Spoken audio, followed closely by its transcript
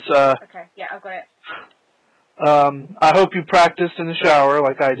Okay, yeah, I've got it. I hope you practiced in the shower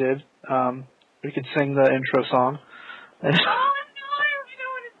like I did. We could sing the intro song. Oh, no, I don't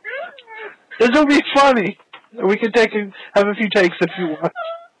want to This will be funny. We could have a few takes if you want.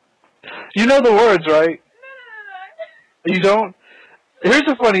 You know the words, right? No. You don't? Here's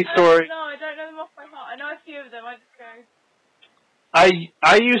a funny story. No, I don't know them off by heart. I know a few of them. I just go...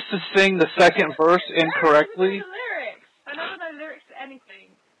 I used to sing the second verse incorrectly. No, the lyrics. I never know lyrics to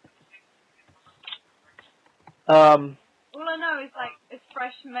anything. All I know is, like, it's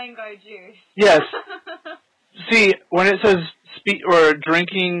fresh mango juice. Yes. See, when it says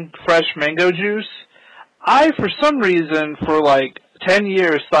drinking fresh mango juice, I, for some reason, for like 10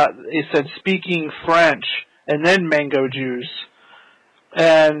 years, thought it said speaking French and then mango juice.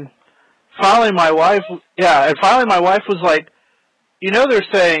 And finally my wife was like, you know they're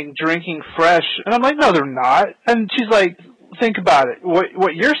saying drinking fresh. And I'm like, no, they're not. And she's like, think about it.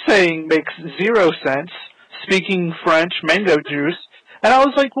 What you're saying makes 0 sense. Speaking French, mango juice. And I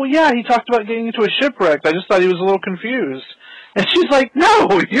was like, well, yeah, he talked about getting into a shipwreck. I just thought he was a little confused. And she's like,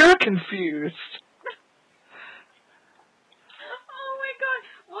 no, you're confused. Oh, my God.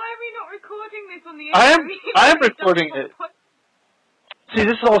 Why are we not recording this on the internet? I am recording it. See,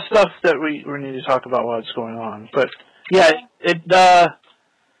 this is all stuff that we need to talk about while it's going on. But, yeah, it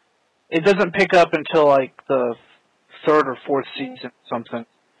doesn't pick up until, like, the 3rd or 4th season or something.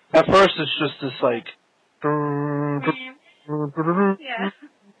 At first, it's just this, like... Yeah.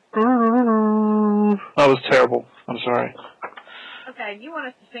 That was terrible. I'm sorry. Okay, you want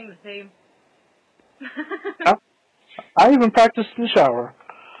us to sing the theme. I even practiced in the shower.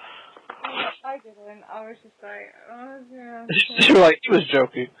 I didn't. I was just like, oh, yeah. You were like, he was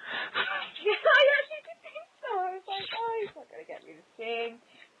joking. Yeah, I actually did think so. I was like, oh, he's not going to get me to sing.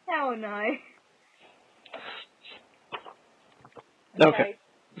 Hell no. Okay.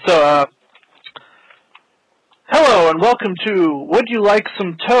 So, hello and welcome to Would You Like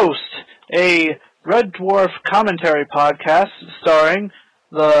Some Toast, a Red Dwarf commentary podcast starring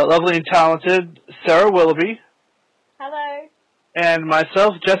the lovely and talented Sarah Willoughby. Hello. And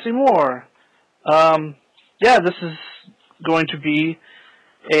myself, Jesse Moore. Yeah, this is going to be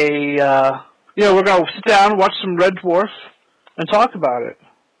we're going to sit down, watch some Red Dwarf, and talk about it.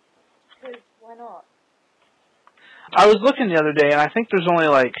 Why not? I was looking the other day, and I think there's only,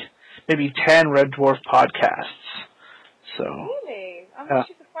 like, maybe 10 Red Dwarf podcasts. So. Really? I'm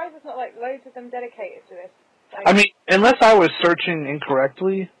actually surprised there's not, like, loads of them dedicated to this. Like, I mean, unless I was searching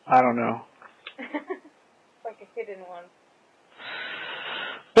incorrectly, I don't know. It's like a hidden one.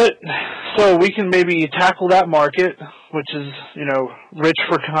 But, so we can maybe tackle that market, which is, rich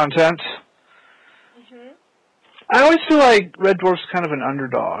for content. Mm-hmm. I always feel like Red Dwarf's kind of an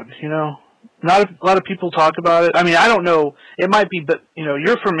underdog, Not a lot of people talk about it. I mean, I don't know. It might be, but,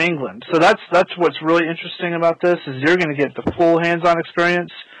 you're from England. So that's what's really interesting about this, is you're going to get the full hands-on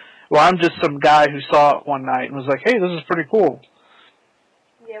experience. Well, I'm just some guy who saw it one night and was like, hey, this is pretty cool.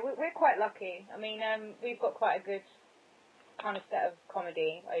 Yeah, we're quite lucky. I mean, we've got quite a good kind of set of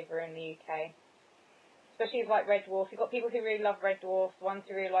comedy over in the UK. Especially with, like, Red Dwarf. You've got people who really love Red Dwarf, ones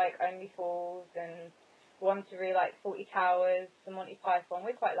who really like Only Fools, and ones who really like Fawlty Towers, and Monty Python.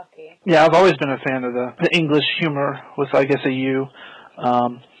 We're quite lucky. Yeah, I've always been a fan of the English humor with, I guess, a U. I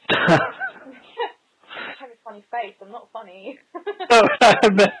have a funny face. I'm not funny. Oh, I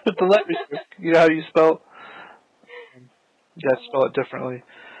meant with the letters. You know how you spell? You gotta spell it differently.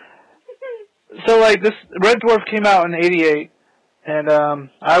 So, like, this Red Dwarf came out in '88, and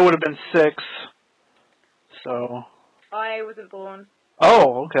I would have been 6. So. I wasn't born.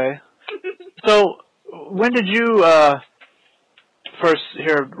 Oh, okay. So, when did you first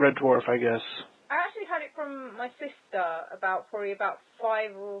hear Red Dwarf, I guess? I actually had it from my sister probably about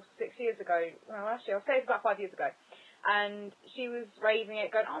 5 or 6 years ago. Well, actually, I'll say it's about 5 years ago. And she was raving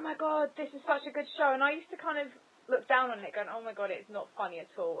it, going, oh my God, this is such a good show. And I used to kind of look down on it, going, oh my God, it's not funny at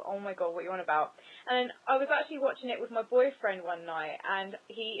all. Oh my God, what are you on about? And I was actually watching it with my boyfriend one night, and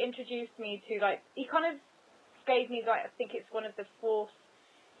he introduced me to, like, he kind of gave me, like, I think it's one of the 4th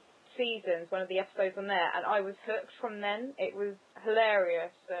seasons, one of the episodes on there, and I was hooked from then. It was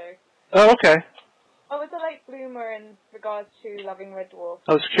hilarious, so... Oh, okay. I was a late bloomer in regards to loving Red Dwarf.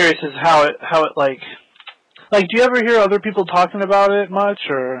 I was curious as how it like, do you ever hear other people talking about it much,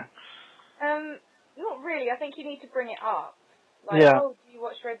 or? Not really. I think you need to bring it up. Like, yeah. Oh, do you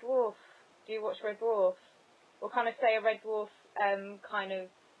watch Red Dwarf? Do you watch Red Dwarf? Or kind of say a Red Dwarf, kind of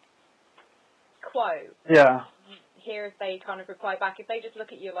quote. Yeah. Hear if they kind of reply back. If they just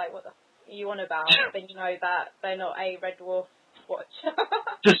look at you like, what the f*** are you on about? Then you know that they're not a Red Dwarf watch.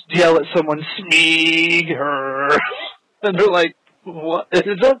 Just yell at someone, Smeagol. And they're like, What?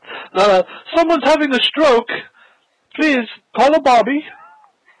 Is that, someone's having a stroke. Please, call a Bobby.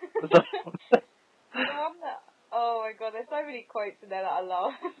 Oh my god, there's so many quotes in there that I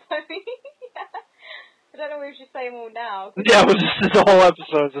love. I don't know if we should say them all now. Yeah, we'll just do the whole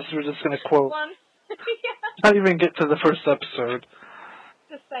episode. We're just going to quote. One. Not even get to the first episode.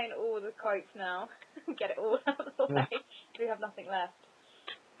 Just saying all the quotes now. Get it all out of the way. We have nothing left.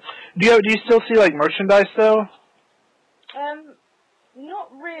 Do you still see, like, merchandise, though?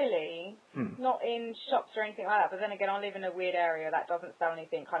 Not really. Not in shops or anything like that. But then again, I live in a weird area that doesn't sell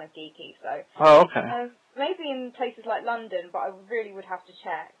anything kind of geeky, so... Oh, okay. Maybe in places like London, but I really would have to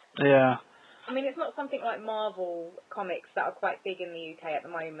check. Yeah. I mean, it's not something like Marvel comics that are quite big in the UK at the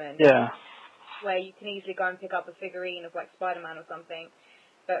moment. Yeah. Where you can easily go and pick up a figurine of, like, Spider-Man or something.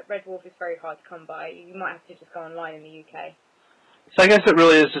 But Red Dwarf is very hard to come by. You might have to just go online in the UK. So I guess it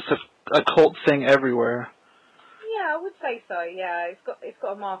really is just a cult thing everywhere. Yeah, I would say so. Yeah, it's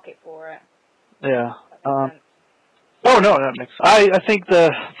got a market for it. Yeah. Oh no, that makes. I think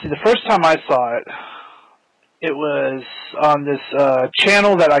the first time I saw it, it was on this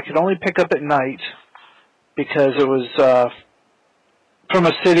channel that I could only pick up at night because it was from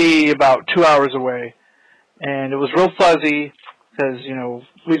a city about 2 hours away, and it was real fuzzy because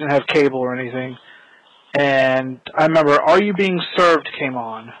we didn't have cable or anything. And I remember Are You Being Served came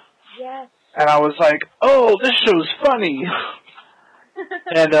on. Yes. And I was like, oh, this show's funny.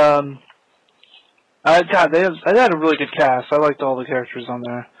 And, they had a really good cast. I liked all the characters on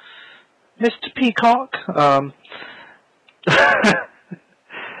there. Mr. Peacock.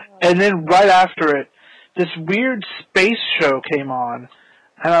 And then right after it, this weird space show came on.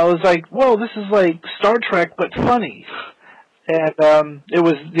 And I was like, whoa, this is like Star Trek, but funny. And, it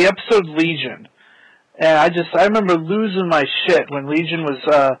was the episode Legion. And I remember losing my shit when Legion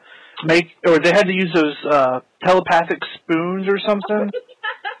was, they had to use those telepathic spoons or something,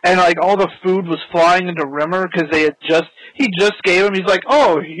 and like all the food was flying into Rimmer because he just gave him. He's like,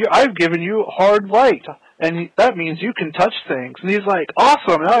 oh, I've given you hard light, and that means you can touch things. And he's like,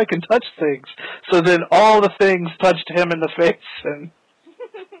 awesome, now I can touch things. So then all the things touched him in the face, and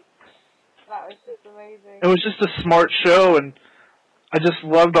that was just amazing. It was just a smart show, and I just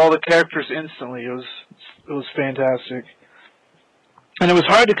loved all the characters instantly. It was fantastic. And it was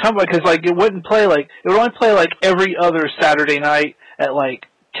hard to come by because, like, it would only play, like, every other Saturday night at, like,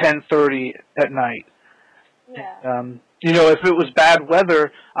 10:30 at night. Yeah. If it was bad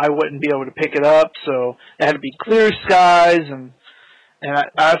weather, I wouldn't be able to pick it up, so it had to be clear skies, and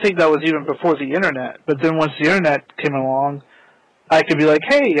I think that was even before the Internet. But then once the Internet came along, I could be like,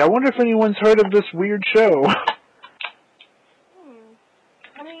 hey, I wonder if anyone's heard of this weird show.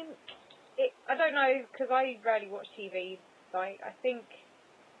 I mean, I don't know, because I rarely watch TV. Like, I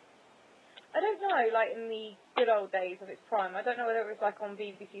don't know, like, in the good old days of its prime, I don't know whether it was, like, on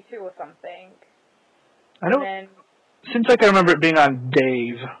BBC Two or something. Seems like I remember it being on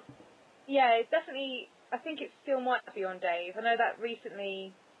Dave. Yeah, it's definitely, I think it still might be on Dave. I know that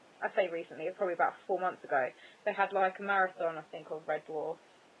recently, it's probably about 4 months ago, they had, like, a marathon, I think, of Red Dwarf.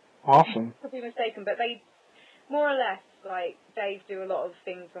 Awesome. Could be mistaken, but they, more or less, like, Dave do a lot of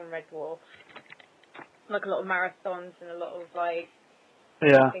things on Red Dwarf. Like a lot of marathons and a lot of, like,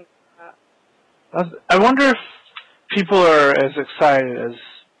 things like that. I wonder if people are as excited as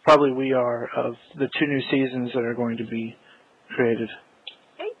probably we are of the 2 new seasons that are going to be created.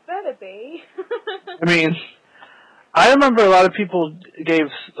 It better be. I mean, I remember a lot of people gave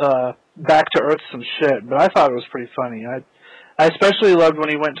Back to Earth some shit, but I thought it was pretty funny. I especially loved when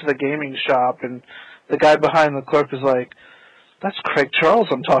he went to the gaming shop and the guy behind the clerk was like, that's Craig Charles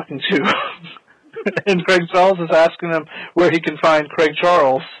I'm talking to. And Craig Charles is asking him where he can find Craig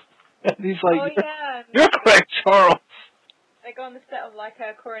Charles. And he's like, oh, yeah. You're Craig Charles. They go on the set of, like,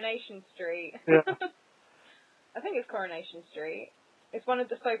 Coronation Street. Yeah. I think it's Coronation Street. It's one of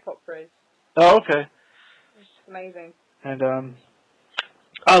the soap operas. Oh, okay. It's amazing. And,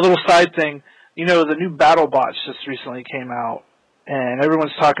 a little side thing, the new BattleBots just recently came out, and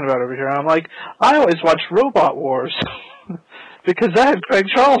everyone's talking about it over here, and I'm like, I always watch Robot Wars, because that had Craig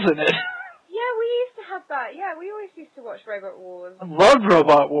Charles in it. Yeah, we used to have that. Yeah, we always used to watch Robot Wars. I loved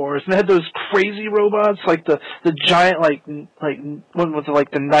Robot Wars, and they had those crazy robots, like the giant, like one with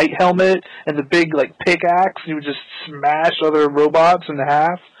the knight helmet and the big like pickaxe, and you would just smash other robots in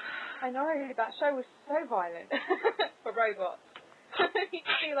half. I know, that show was so violent for robots. You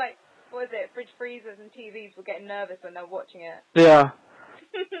could see what was it, fridge freezers and TVs were getting nervous when they were watching it. Yeah.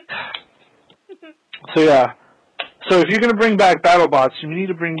 So if you're going to bring back BattleBots, you need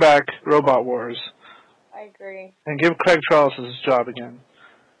to bring back Robot Wars. I agree. And give Craig Charles his job again.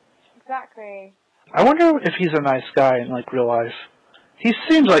 Exactly. I wonder if he's a nice guy in real life. he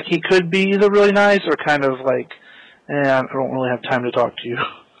seems like he could be either really nice or kind of like, I don't really have time to talk to you.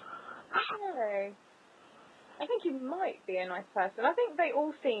 Really? I think he might be a nice person. I think they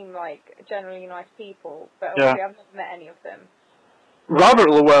all seem like generally nice people, but obviously I've never met any of them. Robert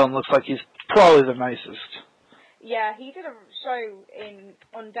Llewellyn looks like he's probably the nicest. Yeah, he did a show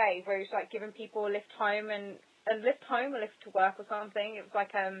on Dave where he was like giving people a lift home and a lift home, a lift to work or something. It was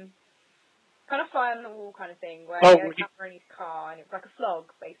like kind of fly on the wall kind of thing where he had a camera in his car and it was like a vlog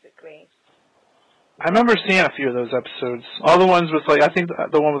basically. I remember seeing a few of those episodes. All the ones with like, I think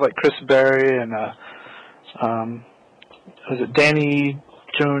the one with like Chris Berry and was it Danny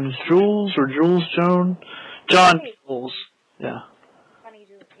Jones-Jules or Jules Jones? John Jules. Yeah. Danny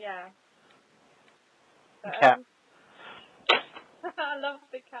Jules, yeah. But, cat. I love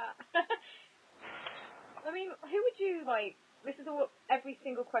the cat. I mean, who would you like? This is every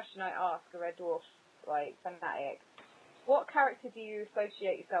single question I ask a Red Dwarf like fanatic. What character do you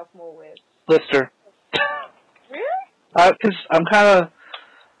associate yourself more with? Lister. Really? Because I'm kind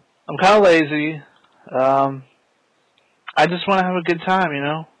of lazy. I just want to have a good time, you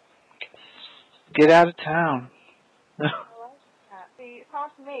know. Get out of town. I like cat. See, it's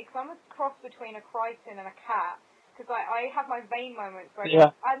hard for me because I'm a cross between a Crichton and a cat. Because I have my vain moments where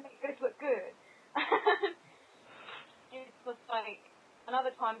I make this look good. It's just like, and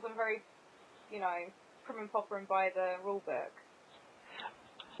other times I'm very, prim and proper and by the rule book.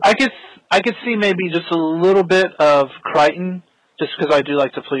 I could see maybe just a little bit of Crichton, just because I do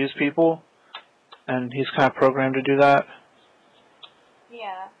like to please people, and he's kind of programmed to do that.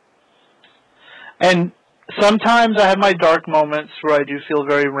 Yeah. And sometimes I have my dark moments where I do feel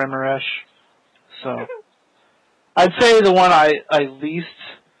very Rimmer-ish. So I'd say the one I least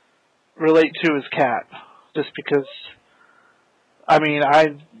relate to is Cat, just because, I mean,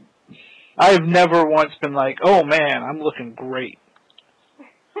 I've never once been like, oh man, I'm looking great.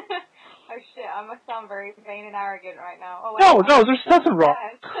 Oh shit, I must sound very vain and arrogant right now. Oh, wait, no, there's nothing wrong.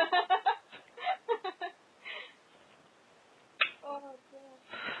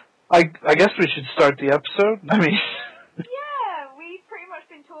 I guess we should start the episode. I mean... Yeah, we've pretty much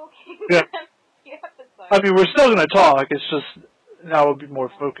been talking the episode. I mean, we're still going to talk. It's just, now we'll be more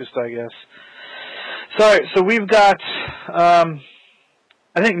focused, I guess. So we've got, I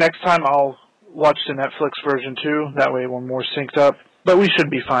think next time I'll watch the Netflix version too. That way we're more synced up. But we should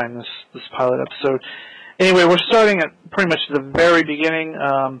be fine this pilot episode. Anyway, we're starting at pretty much the very beginning.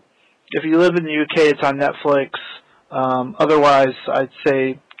 If you live in the UK, it's on Netflix. Otherwise, I'd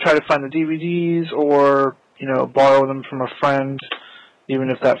say try to find the DVDs or, borrow them from a friend,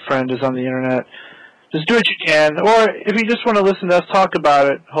 even if that friend is on the internet. Just do what you can. Or if you just want to listen to us talk about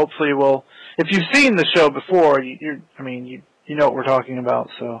it, hopefully if you've seen the show before, you know what we're talking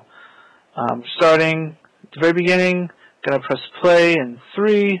about. So, starting at the very beginning, gonna press play in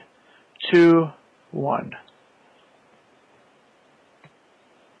 3, 2, 1.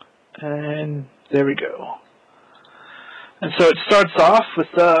 And there we go. And so it starts off with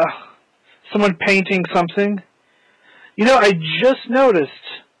someone painting something. I just noticed,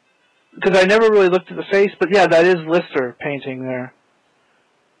 because I never really looked at the face, but yeah, that is Lister painting there.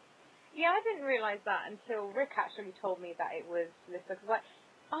 Yeah, I didn't realise that until Rick actually told me that it was Lister. Because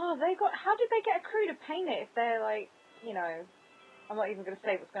how did they get a crew to paint it if they're like, I'm not even going to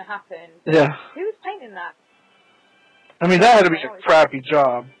say what's going to happen. Yeah. Who was painting that? I mean, that had to be a crappy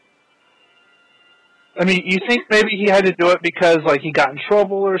job. I mean, you think maybe he had to do it because, like, he got in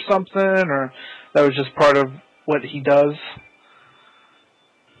trouble or something, or that was just part of what he does?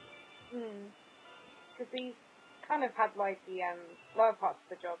 Because he kind of had, like, the lower parts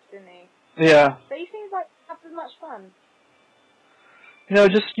of the job, didn't he? Yeah. But he seems like he has as much fun.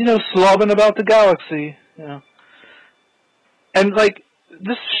 Just, slobbing about the galaxy, And, like,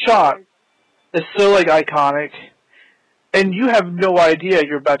 this shot is so, like, iconic, and you have no idea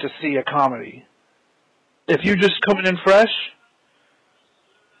you're about to see a comedy. If you're just coming in fresh,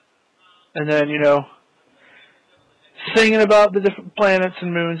 and then, singing about the different planets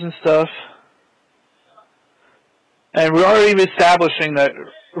and moons and stuff, and we're already establishing that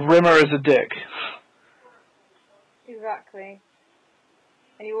Rimmer is a dick. Exactly.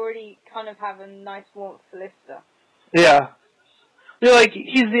 And you already kind of have a nice warmth for Lister. Yeah. You're like,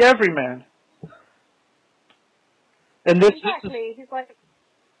 he's the everyman. And this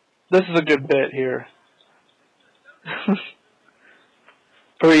is a good bit here.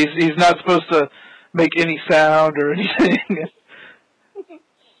 Or he's not supposed to make any sound or anything.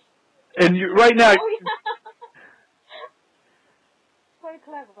 And right now... Oh, yeah. So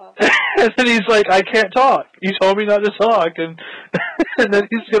clever. And then he's like, I can't talk. You told me not to talk. And then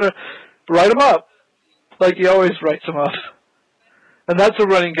he's going to write him up. Like he always writes him up. And that's a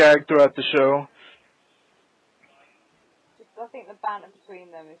running gag throughout the show. I think the banter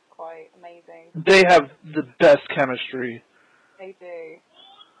between them is quite amazing. They have the best chemistry. They do.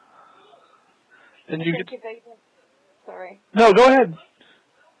 And sorry. No, go ahead.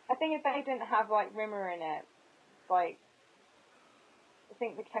 I think if they didn't have, like, Rimmer in it, like, I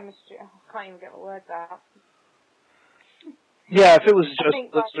think the chemistry... Oh, I can't even get my words out. Yeah, if it was just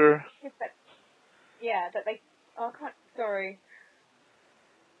Lister... that they... Oh, I can't... Sorry.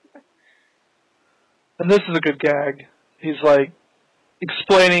 And this is a good gag. He's, like,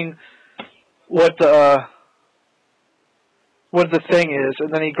 explaining what the thing is,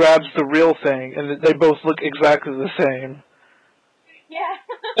 and then he grabs the real thing, and they both look exactly the same. Yeah.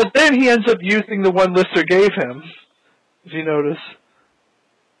 But then he ends up using the one Lister gave him, if you notice.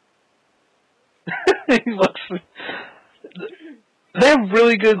 He looks... They have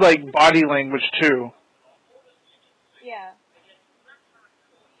really good, like, body language, too. Yeah.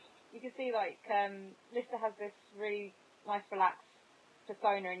 You can see, like, Lister has this really nice, relaxed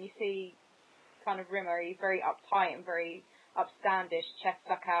persona, and you see kind of Rimmer, he's very uptight and very upstandish, chest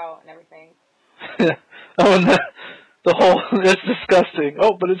stuck out and everything. Yeah. Oh, and the whole, it's disgusting.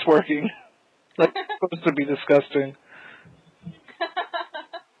 Oh, but it's working. Like, it's supposed to be disgusting.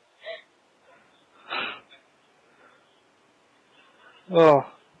 Oh.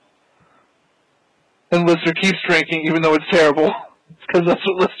 And Lister keeps drinking even though it's terrible. Because that's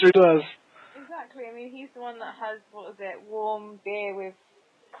what Lister does. Exactly. I mean, he's the one that has, warm beer with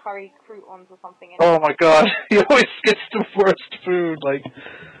curry croutons or something in it. Oh my god. He always gets the worst food, like...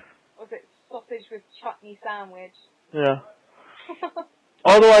 Was it sausage with chutney sandwich? Yeah.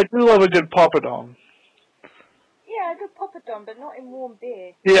 Although I do love a good poppadom. Yeah, a good poppadom, but not in warm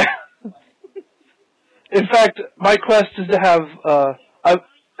beer. Yeah. In fact, my quest is to have,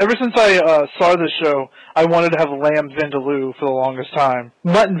 ever since I saw this show, I wanted to have lamb vindaloo for the longest time.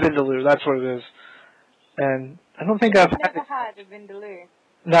 Mutton vindaloo, that's what it is. And I don't think I've never had a vindaloo.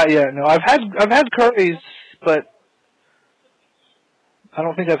 Not yet, no. I've had curries, but I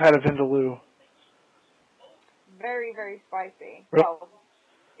don't think I've had a vindaloo. Very, very spicy. Really? Well,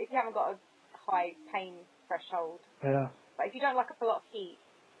 if you haven't got a high pain threshold. Yeah. But if you don't like a lot of heat.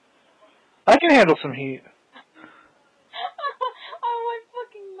 I can handle some heat. Oh, I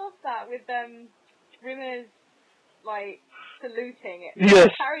fucking love that with Rimmer's, like, saluting it. Yes.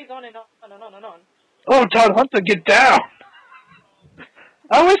 It carries on and on and on and on. Oh, Todd Hunter, get down!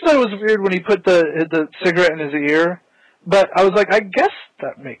 I always thought it was weird when he put the cigarette in his ear, but I was like, I guess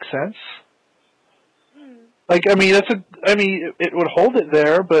that makes sense. Like, I mean, it would hold it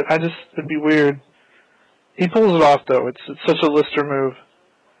there, but it'd be weird. He pulls it off, though. It's such a Lister move.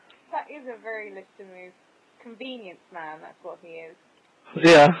 That is a very Lister move. Convenience man, that's what he is.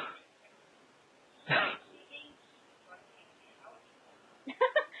 Yeah.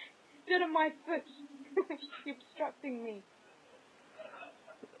 Get on my foot. You're obstructing me.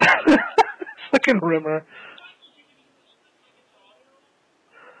 Fucking Rimmer.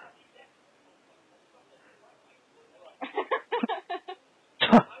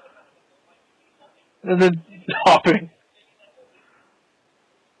 And then hopping.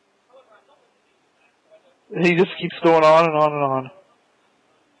 And he just keeps going on and on and on.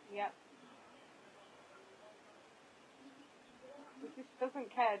 Yep. He just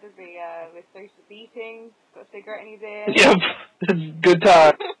doesn't care, does he? With social eating, got a cigarette in his ear. Yep. It's good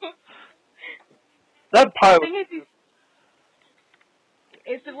time. That pilot. The thing is,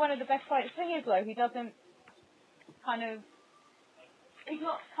 it's one of the best fights. The thing is, though, he doesn't he's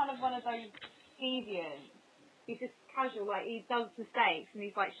not kind of one of those deviants. He's just casual, like, he does mistakes and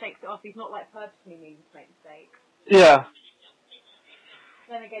he's, like, shakes it off. He's not, like, purposely meaning to make mistakes. Yeah.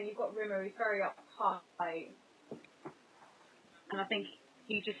 Then again, you've got Rimmer, who's very uptight. And I think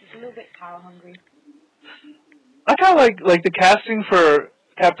he just is a little bit power hungry. I kind of like the casting for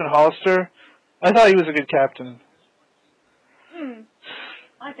Captain Hollister. I thought he was a good captain.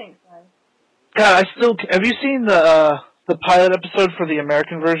 I think so. God, have you seen the pilot episode for the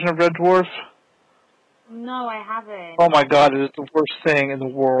American version of Red Dwarf? No, I haven't. Oh my god, it is the worst thing in the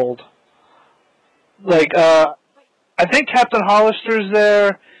world. Like, I think Captain Hollister's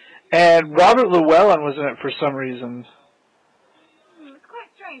there, and Robert Llewellyn was in it for some reason. It's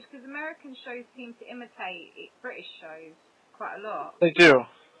quite strange, because American shows seem to imitate British shows quite a lot. They do.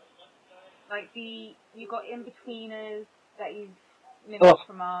 Like, you got In-Betweeners that you've mimicked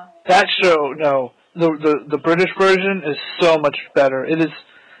from our... That show, no. The British version is so much better. It is...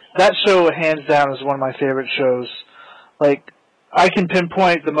 That show, hands down, is one of my favorite shows. Like, I can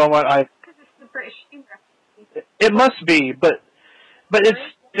pinpoint the moment Because it's the British humor. It must be, but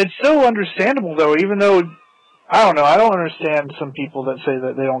it's so understandable, though, even though I don't know. I don't understand some people that say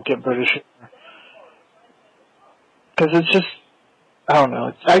that they don't get British humor. Because it's just, I don't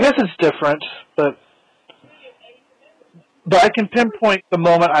know. I guess it's different, but I can pinpoint the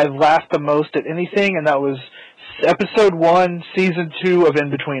moment I laughed the most at anything, and that was episode 1, season 2 of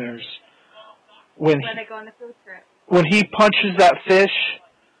In-Betweeners. When they go on the field trip. When he punches that fish,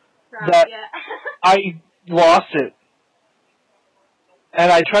 Yeah. I lost it.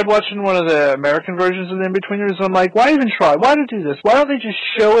 And I tried watching one of the American versions of the In-Betweeners, and I'm like, why even try? Why do this? Why don't they just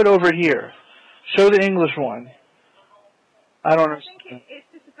show it over here? Show the English one. I don't understand. I think it's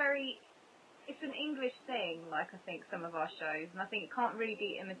just it's an English thing, like I think some of our shows, and I think it can't really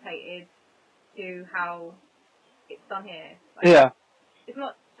be imitated to how it's done here. Like, yeah. It's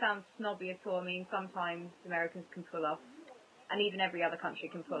not sound snobby at all. I mean, sometimes Americans can pull off, and even every other country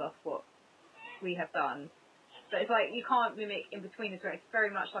can pull off what we have done. But it's like, you can't mimic In-Betweeners, where it's very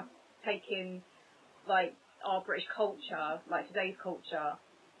much like taking, like, our British culture, like today's culture,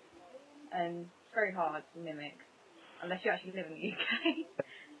 and it's very hard to mimic, unless you actually live in the UK.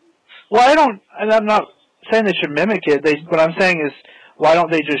 Well, I'm not saying they should mimic it. What I'm saying is, why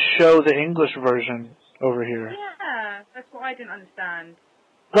don't they just show the English version over here? Yeah, that's what I didn't understand.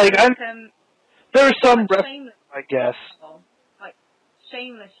 Like, there's some Shameless, I guess. Like,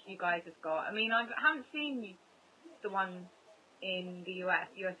 Shameless you guys have got. I mean, I haven't seen the one in the US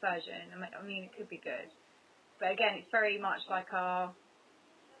version. I mean, it could be good. But again, it's very much like our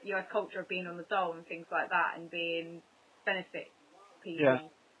US culture of being on the dole and things like that, and being benefit people. Yeah.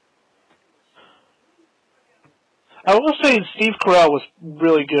 I will say Steve Carell was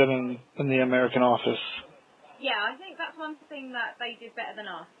really good in The American Office. Yeah, I think that's one thing that they did better than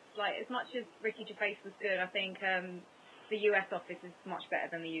us. Like, as much as Ricky Gervais was good, I think the US Office is much better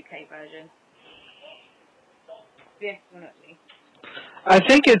than the UK version. Definitely. I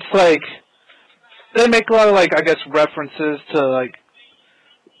think it's like, they make a lot of, like, I guess, references to, like,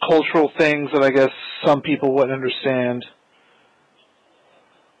 cultural things that I guess some people wouldn't understand.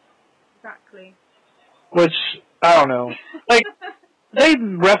 Exactly. Which, I don't know. Like, they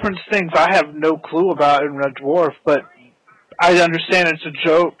reference things I have no clue about in Red Dwarf, but I understand it's a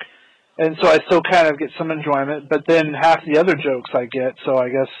joke, and so I still kind of get some enjoyment, but then half the other jokes I get, so I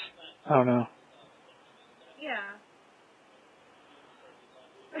guess, I don't know.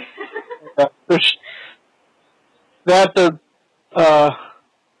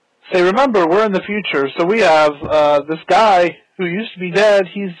 Say, remember, we're in the future, so we have this guy who used to be dead,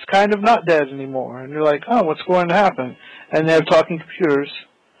 he's kind of not dead anymore. And you're like, oh, what's going to happen? And they have talking computers.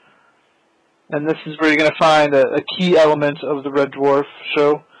 And this is where you're going to find a key element of the Red Dwarf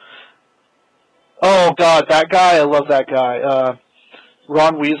show. Oh, God, that guy, I love that guy.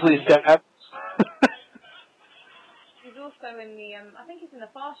 Ron Weasley's dad. He's also in the, I think he's in the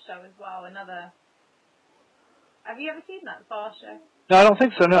Fast show as well, another... Have you ever seen that Fast show? No, I don't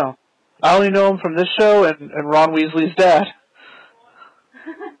think so, no. I only know him from this show and Ron Weasley's dad.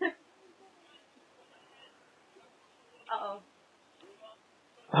 Uh-oh.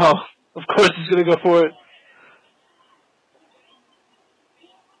 Oh, of course he's going to go for it.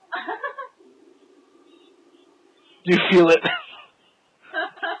 Do you feel it?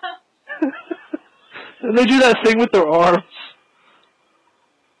 And they do that thing with their arms.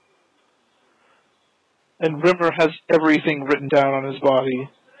 And Rimmer has everything written down on his body.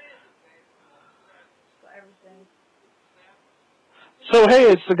 Everything. So, hey,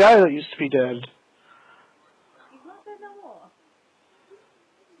 it's the guy that used to be dead. He's not dead no more.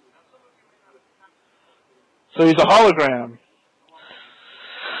 So he's a hologram.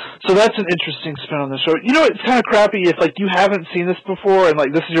 So that's an interesting spin on the show. You know, it's kind of crappy if, like, you haven't seen this before and,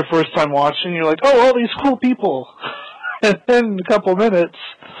 like, this is your first time watching. You're like, oh, all these cool people. And then in a couple minutes,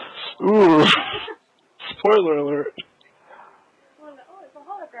 ooh, spoiler alert. Oh, it's a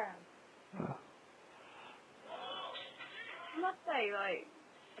hologram. I must say, like,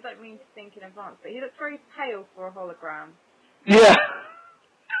 I don't mean to think in advance, but he looks very pale for a hologram. Yeah.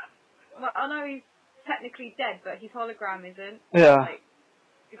 Well, I know he's technically dead, but his hologram isn't. Yeah. Like,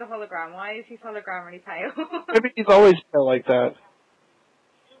 he's a hologram. Why is his hologram really pale? Maybe he's always pale like that.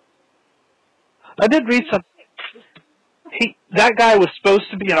 I did read something. That guy was supposed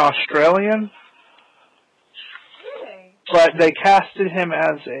to be an Australian. Really? But they casted him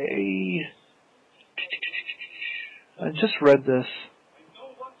as a... I just read this.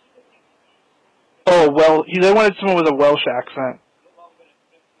 Oh, well, they wanted someone with a Welsh accent.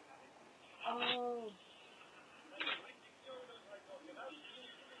 Oh.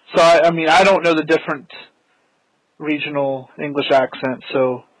 So, I mean, I don't know the different regional English accents,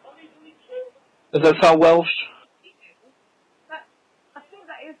 so... Does that sound Welsh? I think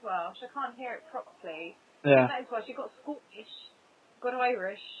that is Welsh. I can't hear it properly. Yeah. That is why you've got Scottish, got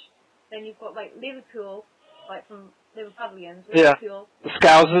Irish, then you've got like Liverpool, like from Liverpudlians, Liverpool. Yeah. The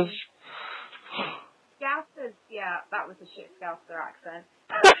Scousers. Scousers, yeah, that was a shit Scouser accent.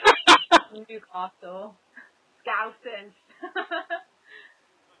 Newcastle. Scousers.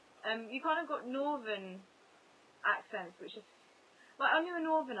 You kind of got northern accents, which is, like, I knew a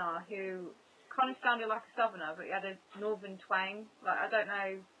northerner who kind of sounded like a southerner, but he had a northern twang. Like, I don't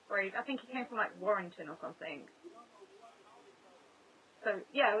know where I think he came from, like, Warrington or something. So,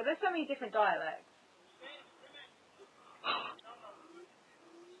 yeah, well, there's so many different dialects.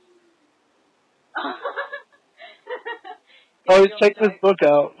 Oh, he's taking his book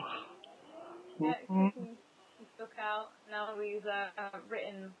out. Yeah, he's taking his book out. Now he's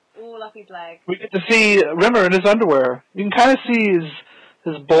written all up his leg. We get to see Rimmer in his underwear. You can kind of see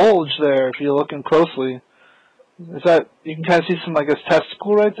his bulge there if you're looking closely. Is that, you can kind of see some, like, his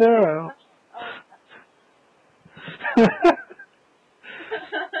testicle right there? I don't know.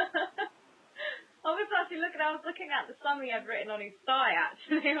 I was looking at the sum he had written on his thigh,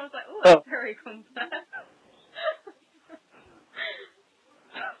 actually. I was like, oh, that's very complex.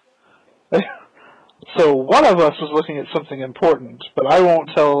 So one of us was looking at something important, but I won't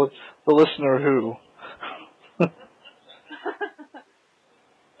tell the listener who.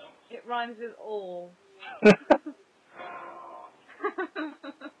 It rhymes with all.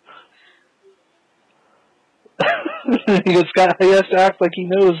 He has to act like he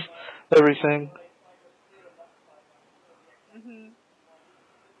knows everything.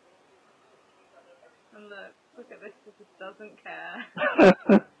 And look at this, he just doesn't care.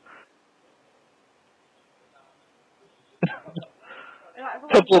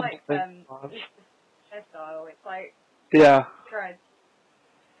 Like, hairstyle, it's like, yeah. dreads.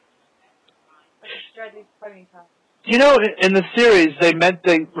 Like a dreaded ponytail. You know, in the series, they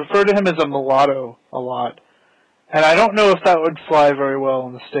refer to him as a mulatto a lot. And I don't know if that would fly very well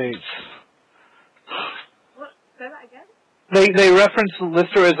in the States. What? Say that again? They reference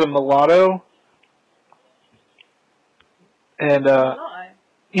Lister as a mulatto. And,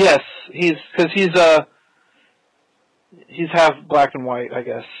 yes, he's half black and white, I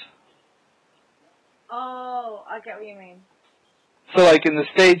guess. Oh, I get what you mean. So, like, in the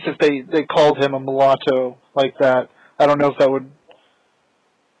States, if they called him a mulatto like that, I don't know if that would...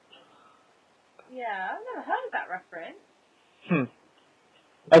 Yeah, I've never heard of that reference.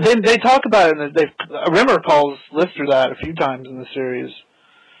 And then they talk about it, and Rimmer calls Lister that a few times in the series.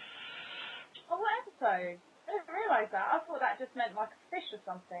 Oh, what episode? I didn't realise that. I thought that just meant like a fish or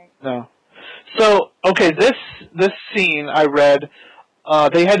something. No. So, okay, this scene I read,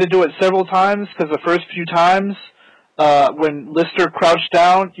 they had to do it several times, because the first few times, when Lister crouched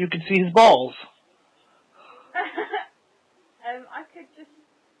down, you could see his balls. I could just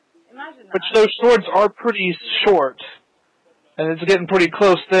imagine that. Which those swords are pretty short. And it's getting pretty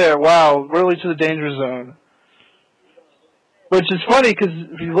close there. Wow, really to the danger zone. Which is funny, because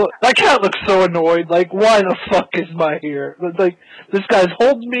that cat looks so annoyed. Like, why the fuck is my here? Like, this guy's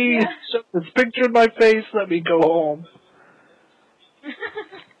holding me, shoved this picture in my face, let me go home.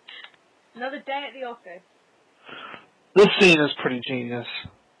 Another day at the office. This scene is pretty genius.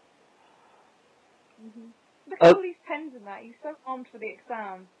 Look at all these pens and that. He's so armed for the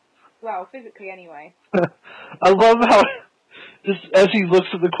exam. Well, physically anyway. I love how, just as he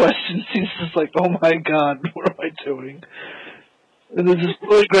looks at the questions, he's just like, oh my god, what am I doing? And there's this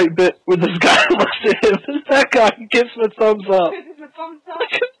really great bit where this guy looks at him, and that guy gives him a thumbs up. Gives him a thumbs up? What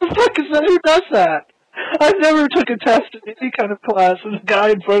the fuck is that? Who does that? I never took a test in any kind of class, and the guy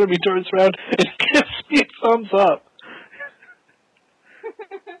in front of me turns around and gives me a thumbs up.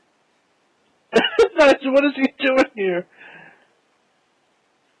 What is he doing here?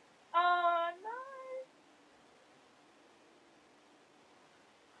 Oh,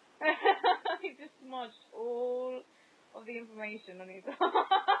 no. He just smudged all of the information on his arm.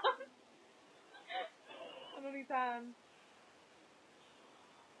 And on his hand.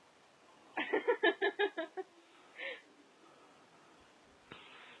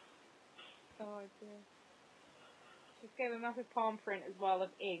 Oh dear. Just gave a massive palm print as well of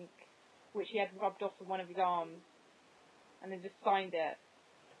ink, which he had rubbed off of one of his arms, and then just signed it.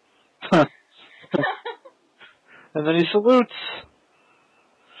 And then he salutes.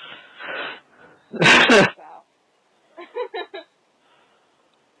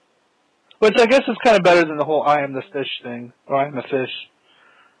 Which I guess is kind of better than the whole I am the fish thing, or I am a fish.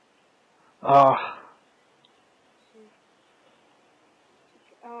 Oh,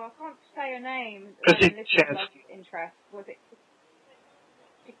 I can't say her name. Chrissy Chansky. Interest. Was it?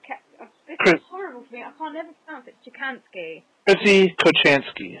 This is horrible for me. I can't never pronounce it. Chikansky. Chrissy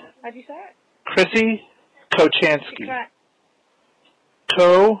Kochanski. How do you say it? Chrissy Kochansky.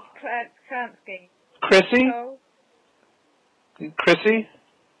 Kransky. Chrissy? Chrissy?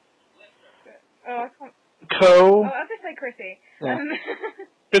 Oh, I can't. Oh, I'll just say Chrissy. Yeah.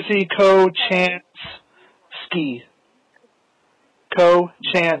 Chrissy Kochansky.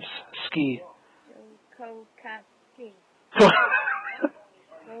 Kochansky. Kochansky.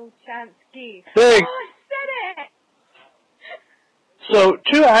 Kochansky. Big. Oh, I said it! So,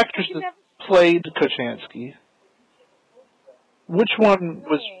 two actresses played Kochansky. Which one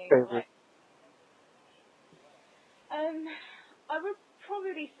was your favorite? I would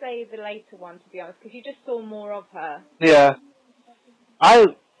probably say the later one, to be honest, because you just saw more of her. Yeah. I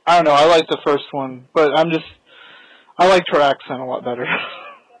don't know, I like the first one, but I liked her accent a lot better. I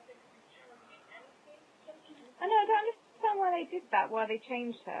know, I don't understand why they did that, why they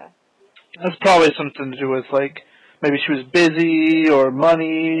changed her. That's probably something to do with, like, maybe she was busy, or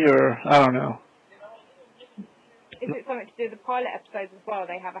money, or, I don't know. Is it something to do with the pilot episodes as well?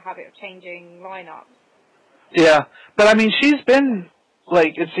 They have a habit of changing lineups. Yeah, but I mean, she's been,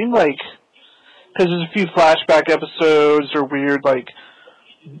 like, it seemed like, because there's a few flashback episodes or weird, like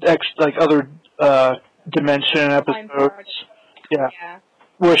other dimension episodes. Yeah,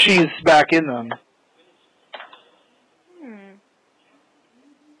 where she's back in them.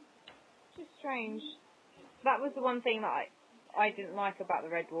 Just strange. That was the one thing that I didn't like about the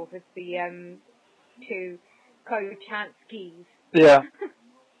Red Dwarf is the two Kochanskys. Yeah.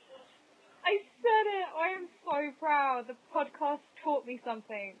 I said it. I am so proud. The podcast taught me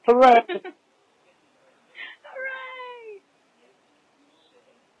something. Hooray! Hooray!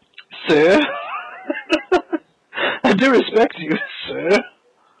 Sir? I do respect you, sir.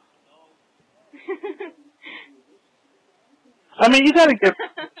 I mean, you gotta give,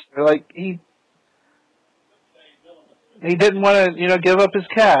 like, he didn't want to, give up his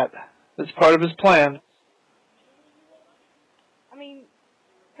cat. That's part of his plan. I mean,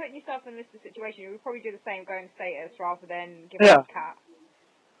 putting yourself in this situation, you would probably do the same going to status rather than give up a cat.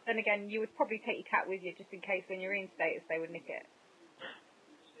 Then again, you would probably take your cat with you just in case when you're in status they would nick it.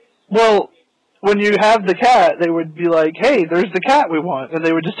 Well, when you have the cat, they would be like, hey, there's the cat we want, and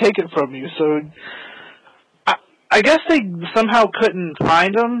they would just take it from you. So, I guess they somehow couldn't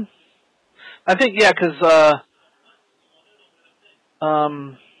find him. I think, because,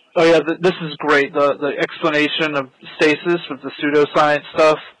 this is great, the explanation of stasis with the pseudoscience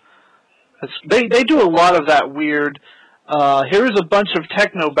stuff. They do a lot of that weird, here's a bunch of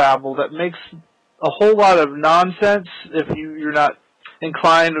technobabble that makes a whole lot of nonsense if you're not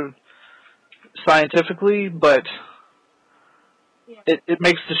inclined scientifically, but it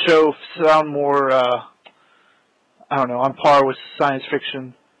makes the show sound more, I don't know, on par with science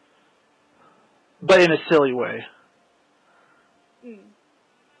fiction, but in a silly way.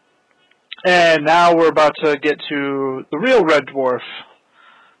 And now we're about to get to the real Red Dwarf.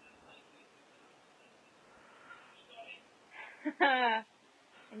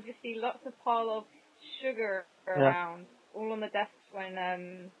 And just see lots of pile of sugar around, all on the desks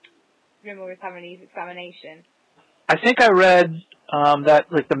when Rimmer was having his examination. I think I read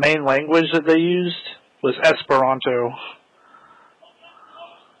that like the main language that they used was Esperanto.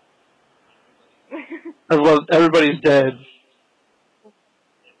 Everybody's dead.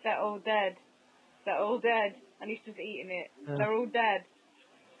 They're all dead. They're all dead. And he's just eating it. Yeah. They're all dead.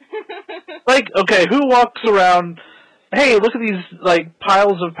 Like, okay, who walks around, hey, look at these, like,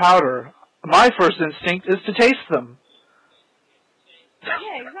 piles of powder. My first instinct is to taste them.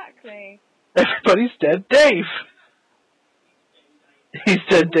 Yeah, exactly. Everybody's dead. Dave. He's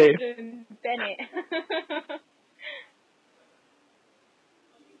dead, Dave. Bennett.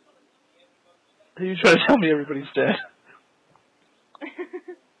 Are you trying to tell me everybody's dead?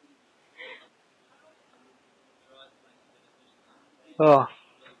 Oh.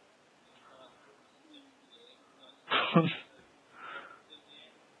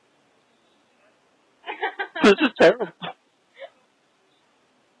 This is terrible.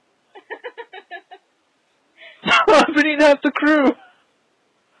 I've been eating half the crew. He's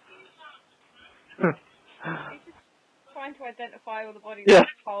just trying to identify all the bodies with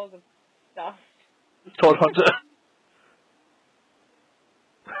piles of stuff. Told Hunter.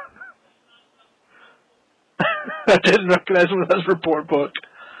 I didn't recognize him as report book.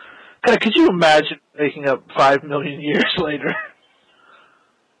 God, could you imagine waking up 5 million years later?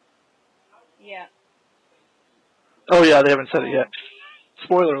 Yeah. Oh yeah, they haven't said it yet.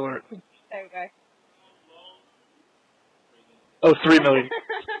 Spoiler alert. There we go. Oh, 3 million.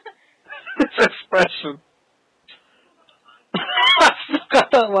 This expression. I still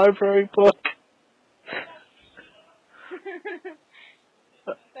got that library book.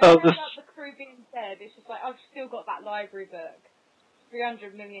 Don't worry about the through being dead, it's just like, I've still got that library book.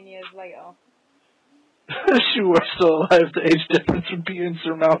 300 million years later. She was still alive. The age difference would be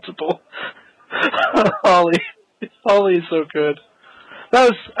insurmountable. Holly is so good.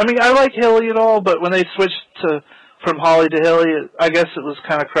 I like Hilly and all, but when they switched from Holly to Hilly, I guess it was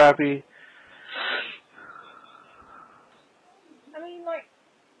kind of crappy. I mean, like,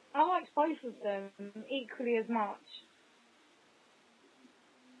 I liked both of them equally as much.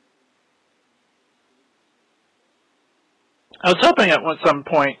 I was hoping at some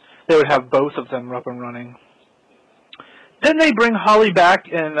point they would have both of them up and running. Didn't they bring Holly back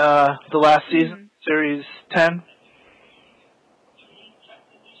in the last season, Series 10?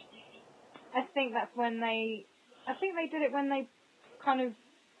 I think that's when they did it when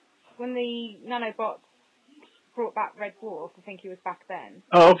the nanobots brought back Red Dwarf. I think he was back then.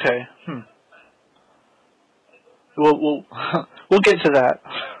 Oh, okay. We'll get to that.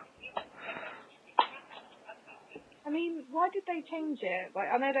 I mean, why did they change it? Like,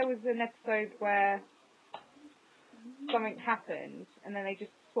 I know there was an episode where something happened, and then they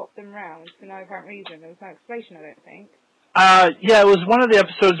just swapped them round for no apparent reason. There was no explanation, I don't think. Yeah, it was one of the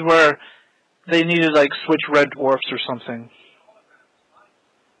episodes where they needed, like, switch Red Dwarfs or something.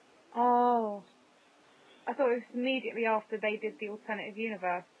 Oh. I thought it was immediately after they did the alternative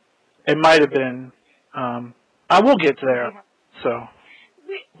universe. It might have been. I will get there, so.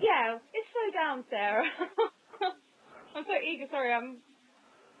 Yeah, it's so down, Sarah. I'm so eager, sorry, I'm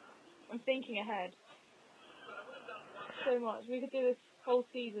thinking ahead. So much. We could do this whole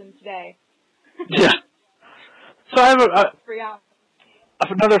season today. Yeah. So I have 3 hours. I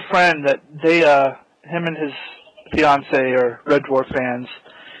have another friend that him and his fiance are Red Dwarf fans,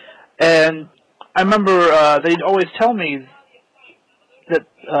 and I remember they'd always tell me that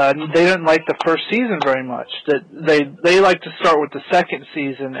they didn't like the first season very much. That they like to start with the second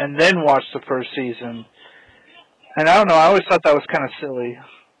season and then watch the first season. And I don't know, I always thought that was kind of silly.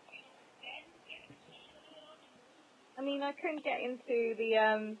 I mean, I couldn't get into the,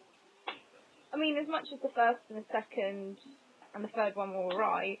 I mean, as much as the first and the second and the third one were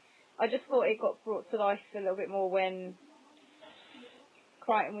alright, I just thought it got brought to life a little bit more when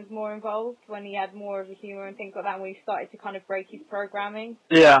Crichton was more involved, when he had more of the humour and things like that, when he started to kind of break his programming.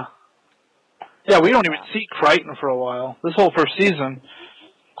 Yeah. Yeah, we don't even see Crichton for a while. This whole first season,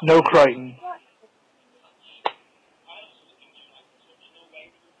 no Crichton.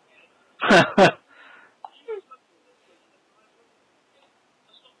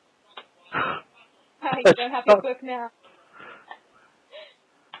 You don't have your book now.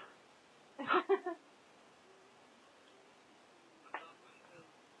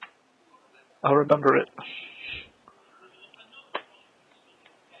 I'll remember it.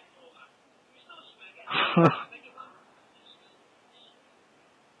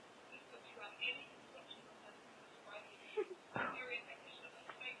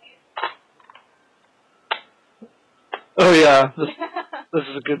 Oh yeah, this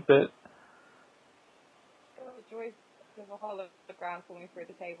is a good bit. Joyce with a hologram falling through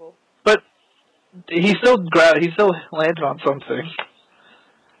the table. But he still landed on something.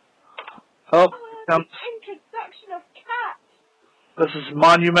 Oh, the introduction of Cat. This is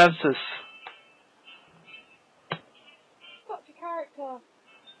Monumentus. Such a character.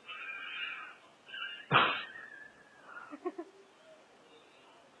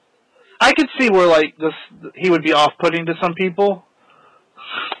 I could see where he would be off-putting to some people.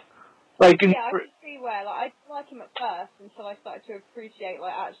 I could see where I didn't like him at first until I started to appreciate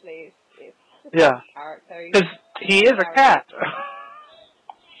actually it's just a character. Because he is a cat.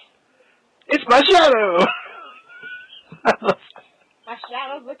 It's my shadow. My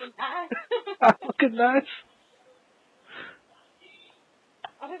shadow's looking nice. Looking nice.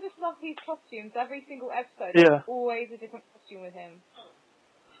 I just love these costumes. Every single episode, there's always a different costume with him.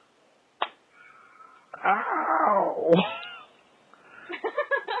 Ow!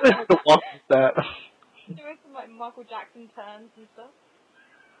 I have to walk with that. Doing some Michael Jackson turns and stuff.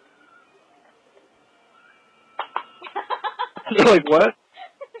 You're like, what?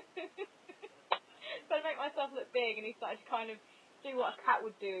 So I make myself look big, and he started to kind of do what a cat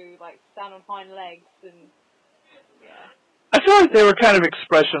would do, stand on hind legs, and yeah. I feel like they were kind of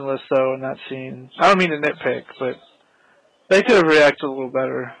expressionless, though, in that scene. I don't mean to nitpick, but they could have reacted a little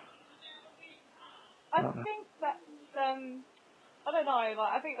better. I think that, I don't know,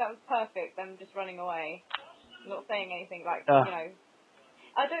 I think that was perfect, them just running away, not saying anything, you know.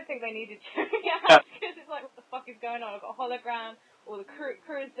 I don't think they needed to react, because it's what the fuck is going on? I've got a hologram, all the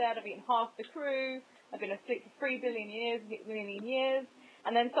crew is dead, I've eaten half the crew, I've been asleep for 3 billion years,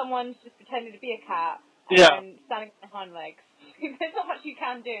 and then someone's just pretending to be a cat, and standing on their hind legs. There's not much you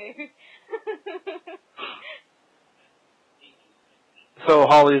can do. So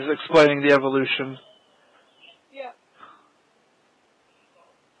Holly's explaining the evolution. Yeah.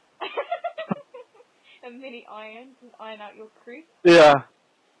 A mini iron to iron out your crease. Yeah.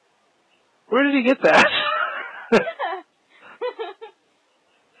 Where did he get that?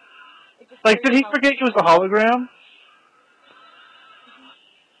 Like, did he forget he was a hologram?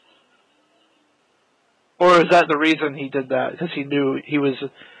 Or is that the reason he did that? Because he knew he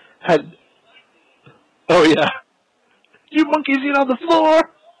had... Oh, yeah. You monkeys eat on the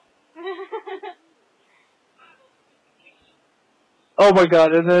floor! Oh, my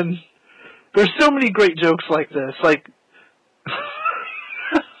God, and then... There's so many great jokes like this. Like...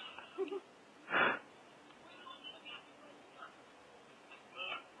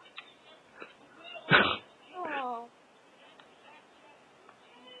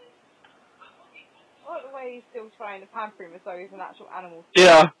 He's still trying to pamper him as though he's an actual animal.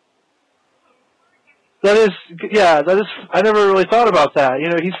 Yeah. That is, I never really thought about that. You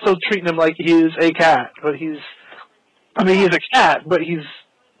know, he's still treating him like he's a cat, but he's a cat, but he's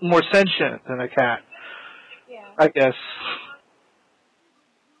more sentient than a cat. Yeah. I guess.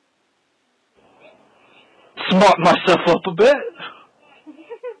 Smart myself up a bit.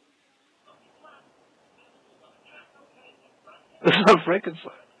 This is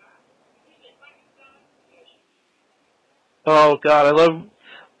Frankenstein. Oh, God, I love...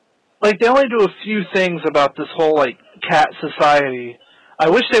 Like, they only do a few things about this whole, like, cat society. I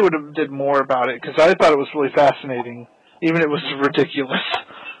wish they would have did more about it, because I thought it was really fascinating. Even if it was ridiculous.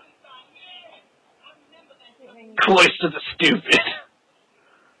 Close to the stupid.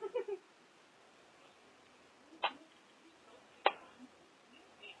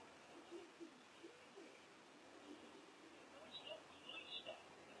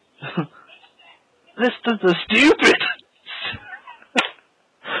 List of the stupid.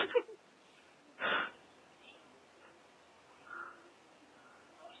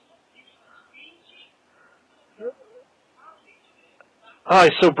 Oh,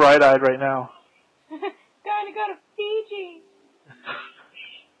 he's so bright-eyed right now. Going to go to Fiji.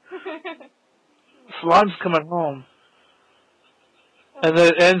 Slime's coming home. And then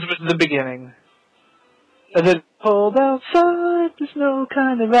it ends with the beginning. And then, cold outside, there's no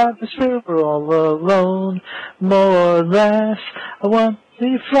kind of atmosphere, we're all alone, more or less. I want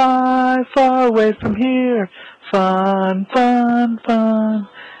to fly far away from here. Fun, fun, fun.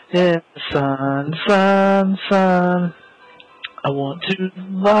 In the sun, sun, sun. I want to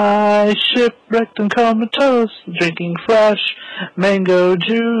lie shipwrecked and comatose, drinking fresh mango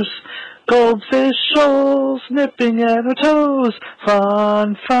juice. Goldfish shoals nipping at our toes.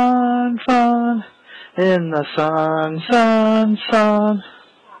 Fun, fun, fun. In the sun, sun, sun.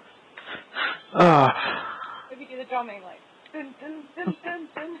 Maybe do the drumming like dun dun dun dun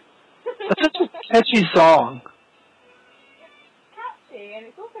dun. That's such a catchy song. It's catchy, and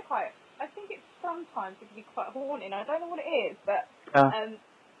it's also quite. I think it's sometimes it can be quite haunting. I don't know what it is, but I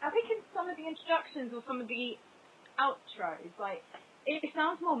think in some of the introductions or some of the outros, like it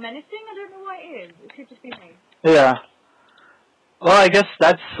sounds more menacing. I don't know why it is. It could just be me. Yeah. Well, I guess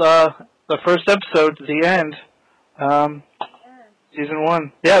that's the first episode, the end. Season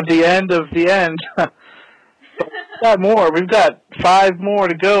 1. Yeah, the end of the end. We've got more. We've got 5 more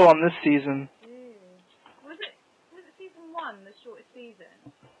to go on this season. Was it season 1, the shortest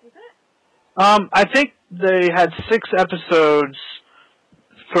season? Was it? I think they had 6 episodes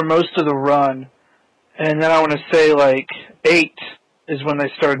for most of the run. And then I want to say, like, 8 is when they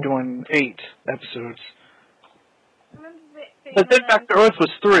started doing 8 episodes. But then Back to Earth was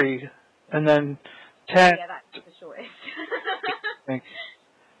 3. And then 10. Yeah, that's the shortest. I think.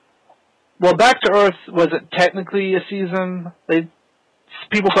 Well, Back to Earth wasn't technically a season.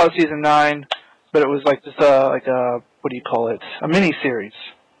 People call it season 9, but it was like just what do you call it? A mini series.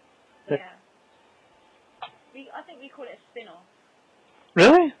 Yeah. I think we call it a spin-off.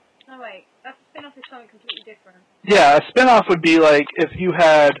 Really? No, wait. That's a spin-off is something completely different. Yeah, a spin-off would be like if you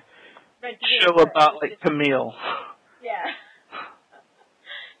had Red a show about like Camille. Yeah.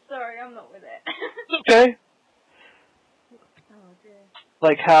 Sorry, I'm not with it. It's okay. Oh, dear.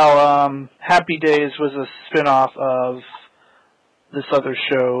 Like how Happy Days was a spin-off of this other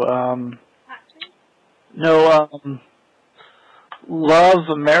show. No, Love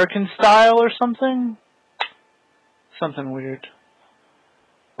American Style or something? Something weird.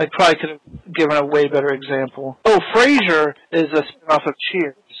 I probably could have given a way better example. Oh, Frasier is a spin-off of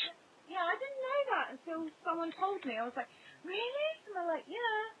Cheers. Yeah, I didn't know that until someone told me. I was like, really? And I'm like,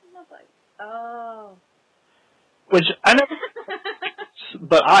 yeah. And I was like, oh. Which I never...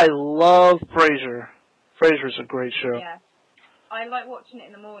 But I love Frasier. Frasier's a great show. Yeah. I like watching it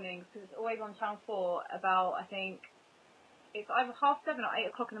in the mornings because it's always on Channel 4 about, I think, it's either 7:30 or 8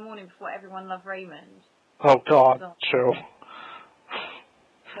 o'clock in the morning before Everyone Loves Raymond. Oh, God. True.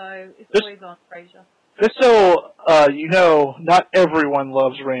 So it's always on Frasier. Just so you know, not everyone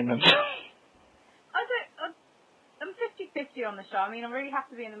loves Raymond. I'm 50-50 on the show. I mean, I really have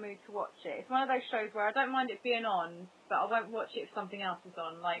to be in the mood to watch it. It's one of those shows where I don't mind it being on, but I won't watch it if something else is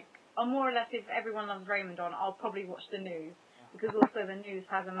on. Like, or more or less, if Everyone Loves Raymond on, I'll probably watch the news. Because also the news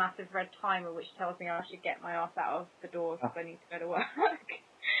has a massive red timer which tells me I should get my ass out of the door because I need to go to work.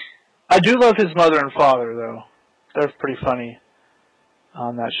 I do love his mother and father, though. They're pretty funny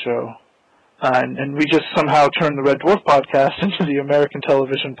on that show. And we just somehow turned the Red Dwarf podcast into the American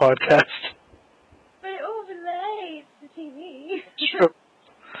television podcast. But it all relates to TV. Sure.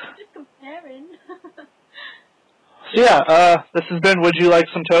 Just comparing. So yeah, this has been Would You Like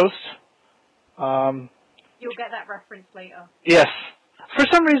Some Toast? You'll get that reference later. Yes. For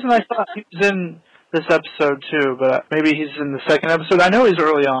some reason I thought he was in this episode too, but maybe he's in the second episode. I know he's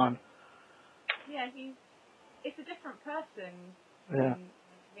early on. Yeah, it's a different person. Yeah.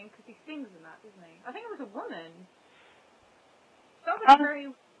 Because he sings in that, doesn't he? I think it was a woman. Sounds like a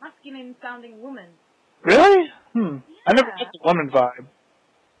very masculine-sounding woman. Really? Yeah. I never get the woman vibe.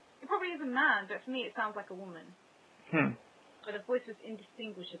 It probably is a man, but for me it sounds like a woman. But the voice was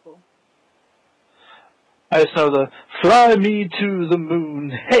indistinguishable. I just know the fly me to the moon,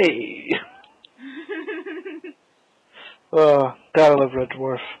 hey! God, I love Red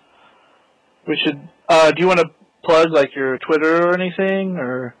Dwarf. We should, do you want to plug, like, your Twitter or anything,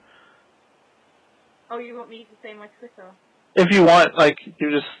 or? Oh, you want me to say my Twitter? If you want, like,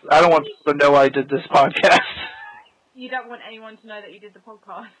 I don't want people to know I did this podcast. You don't want anyone to know that you did the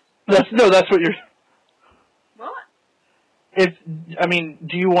podcast? That's what you're... What?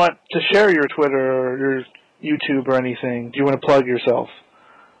 Do you want to share your Twitter or your YouTube or anything? Do you want to plug yourself?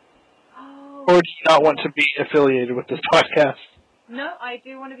 Oh. Or do you not want to be affiliated with this podcast? No, I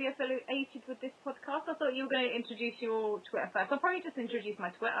do want to be affiliated with this podcast. I thought you were going to introduce your Twitter first. I'll probably just introduce my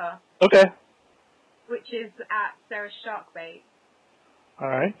Twitter. Okay. Which is at Sarah Sharkbait.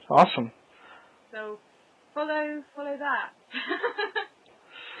 Alright, awesome. So, follow that.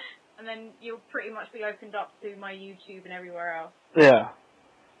 And then you'll pretty much be opened up to my YouTube and everywhere else. Yeah.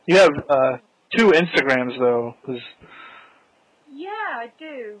 You have 2 Instagrams, though. Yeah, I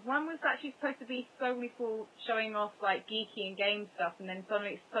do. One was actually supposed to be solely for showing off, like, geeky and game stuff, and then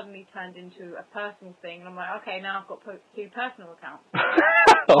suddenly turned into a personal thing. And I'm like, okay, now I've got 2 personal accounts.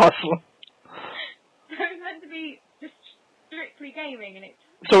 Awesome. So it's meant to be just strictly gaming, and it's...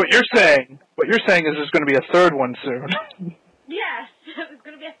 So what you're saying is there's going to be a 3rd one soon. Yes, there's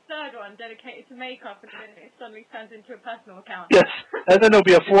going to be a 3rd one dedicated to makeup, and then it suddenly turns into a personal account. Yes, and then there'll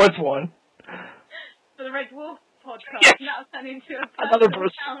be a 4th one. For the Red Dwarf podcast, yes. And that'll turn into a Another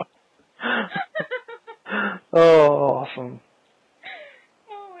personal account. Oh, awesome.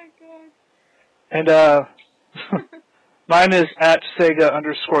 Oh my god. And, mine is at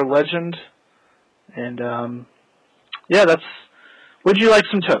Sega_legend. And, yeah, that's... Would you like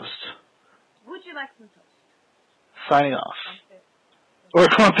some toast? Would you like some toast? Signing off. Or a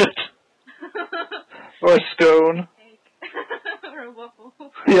crumpet. Or a scone. Or a waffle.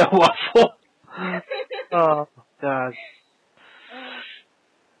 Yeah, waffle. Oh, God.